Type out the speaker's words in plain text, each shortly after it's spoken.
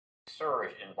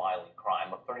surge in violent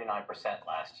crime of 39%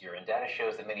 last year, and data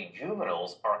shows that many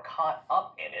juveniles are caught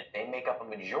up in it. They make up a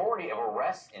majority of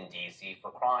arrests in D.C.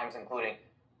 for crimes including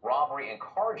robbery and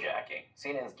carjacking.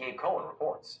 CNN's Gabe Cohen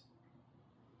reports.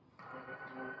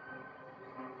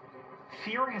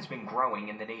 Fear has been growing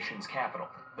in the nation's capital,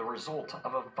 the result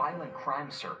of a violent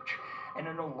crime surge, and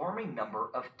an alarming number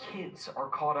of kids are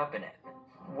caught up in it.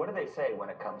 What do they say when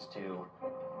it comes to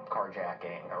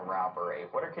carjacking or robbery?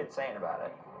 What are kids saying about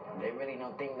it? They really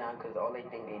don't think now because all they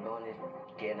think they're doing is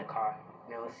get in the car.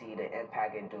 They don't see the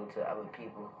impact it do to other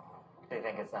people. They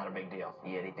think it's not a big deal.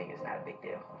 Yeah, they think it's not a big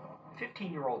deal.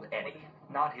 15-year-old Eddie,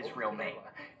 not his real name,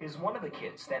 is one of the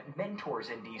kids that mentors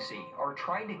in D.C. are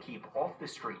trying to keep off the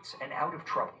streets and out of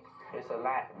trouble. It's a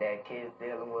lot that kids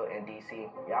dealing with in D.C.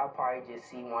 Y'all probably just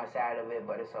see one side of it,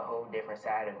 but it's a whole different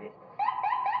side of it.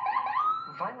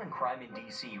 Violent crime in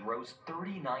D.C. rose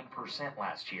 39%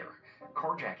 last year.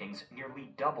 Carjackings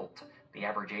nearly doubled. The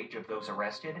average age of those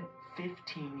arrested,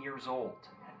 15 years old.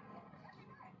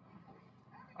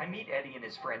 I meet Eddie and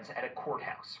his friends at a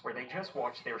courthouse where they just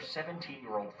watched their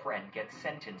 17-year-old friend get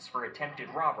sentenced for attempted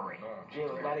robbery.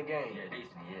 Not a game.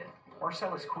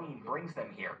 Marcellus Queen brings them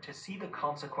here to see the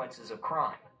consequences of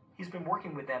crime. He's been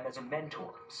working with them as a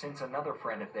mentor since another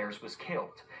friend of theirs was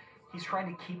killed. He's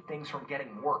trying to keep things from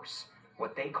getting worse,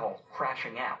 what they call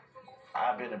crashing out.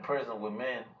 I've been in prison with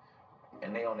men,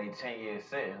 and they on their 10-year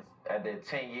sentence. At their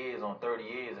 10 years on 30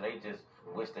 years, and they just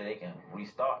wish that they can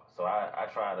restart. So I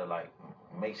try to,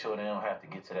 make sure they don't have to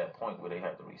get to that point where they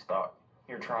have to restart.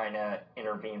 You're trying to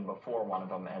intervene before one of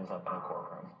them ends up in a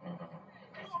courtroom.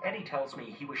 Mm-hmm. Eddie tells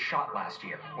me he was shot last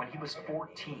year when he was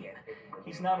 14.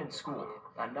 He's not in school,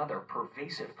 another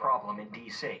pervasive problem in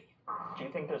D.C. Do you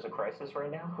think there's a crisis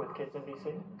right now with kids in D.C.?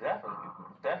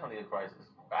 Definitely a crisis.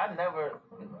 I've never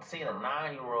seen a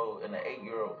 9-year-old and an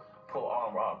 8-year-old pull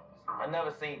armed robberies. I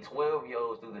never seen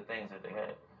 12-year-olds do the things that they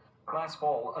had. Last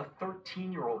fall, a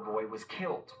 13-year-old boy was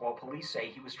killed while police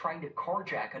say he was trying to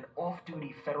carjack an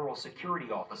off-duty federal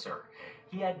security officer.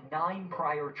 He had 9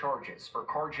 prior charges for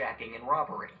carjacking and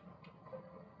robbery.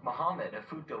 Mohammed, a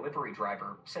food delivery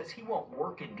driver, says he won't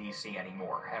work in D.C.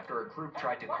 anymore after a group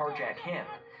tried to carjack him.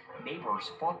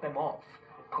 Neighbors fought them off.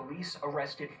 Police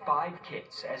arrested 5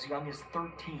 kids as young as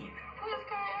 13.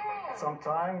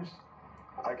 Sometimes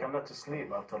I cannot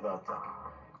sleep after the attack.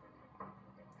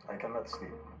 I cannot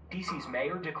sleep. D.C.'s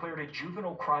mayor declared a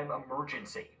juvenile crime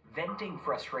emergency, venting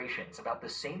frustrations about the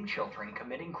same children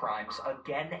committing crimes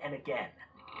again and again.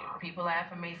 People laugh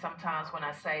at me sometimes when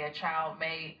I say a child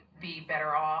may be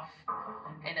better off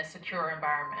in a secure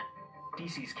environment.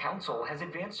 D.C.'s council has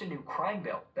advanced a new crime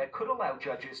bill that could allow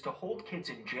judges to hold kids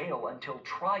in jail until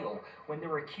trial when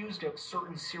they're accused of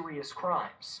certain serious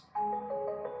crimes.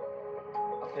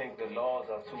 I think the laws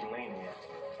are too lenient.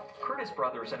 Curtis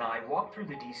Brothers and I walked through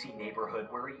the D.C. neighborhood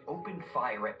where he opened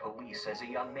fire at police as a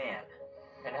young man.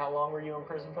 And how long were you in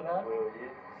prison for that?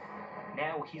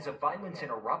 Now he's a violence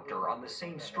interrupter on the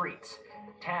same streets,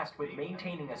 tasked with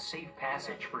maintaining a safe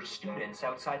passage for students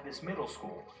outside this middle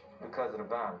school. Because of the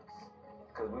violence.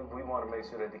 Because we want to make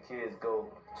sure that the kids go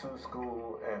to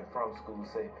school and from school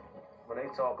safe. When they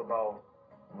talk about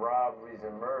robberies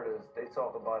and murders, they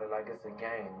talk about it like it's a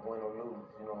game, win or lose,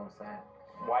 you know what I'm saying?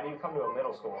 Why do you come to a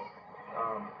middle school?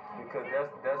 Because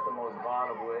that's the most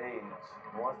vulnerable age.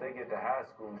 Once they get to high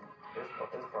school,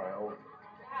 it's probably over.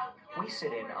 We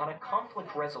sit in on a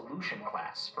conflict resolution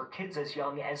class for kids as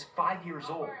young as 5 years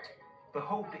old. The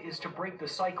hope is to break the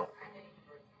cycle.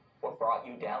 What brought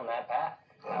you down that path?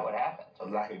 How it happened? A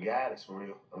lack of guidance, for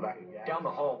real. A lack of guidance. Down the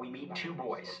hall, we meet 2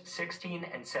 boys, 16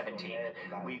 and 17.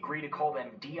 We agree to call them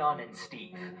Dion and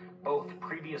Steve, both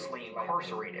previously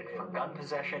incarcerated for gun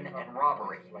possession and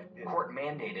robbery. Court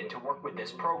mandated to work with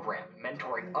this program,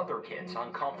 mentoring other kids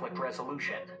on conflict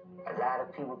resolution. A lot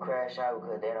of people crash out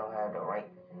because they don't have the right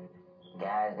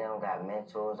guys. They don't got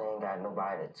mentors. They ain't got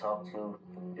nobody to talk to.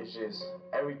 It's just,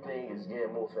 everything is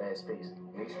getting more fast-paced.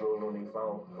 They scroll on their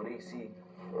phone. When they see,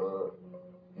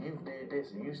 you did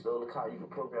this and you stole a car, you can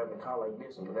program the car like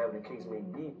this, and whatever the case may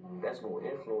be, that's going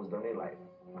to influence them. They like,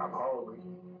 I'm hungry,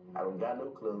 I don't got no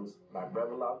clothes, my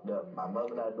brother locked up, my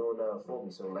mother not doing nothing for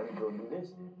me, so let me go do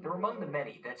this. They're among the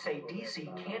many that say D.C.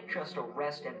 can't just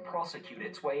arrest and prosecute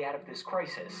its way out of this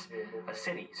crisis, a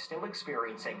city still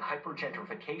experiencing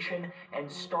hypergentrification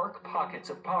and stark pockets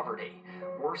of poverty,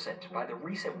 worsened by the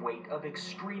recent weight of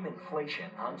extreme inflation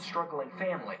on struggling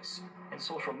families. and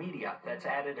social media that's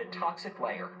added a toxic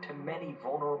layer to many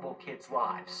vulnerable kids'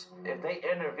 lives. If they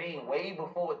intervene way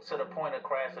before to the point of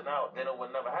crashing out, then it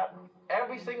would never happen.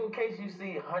 Every single case you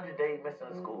see 100 days missing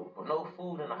in school, with no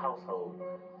food in the household.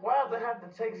 Why does it have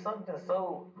to take something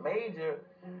so major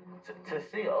to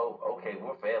see, oh, okay,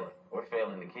 we're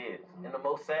failing the kids? And the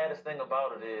most saddest thing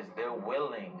about it is they're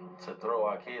willing to throw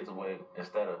our kids away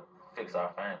instead of fix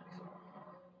our families.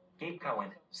 Gabe Cohen,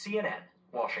 CNN,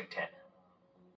 Washington.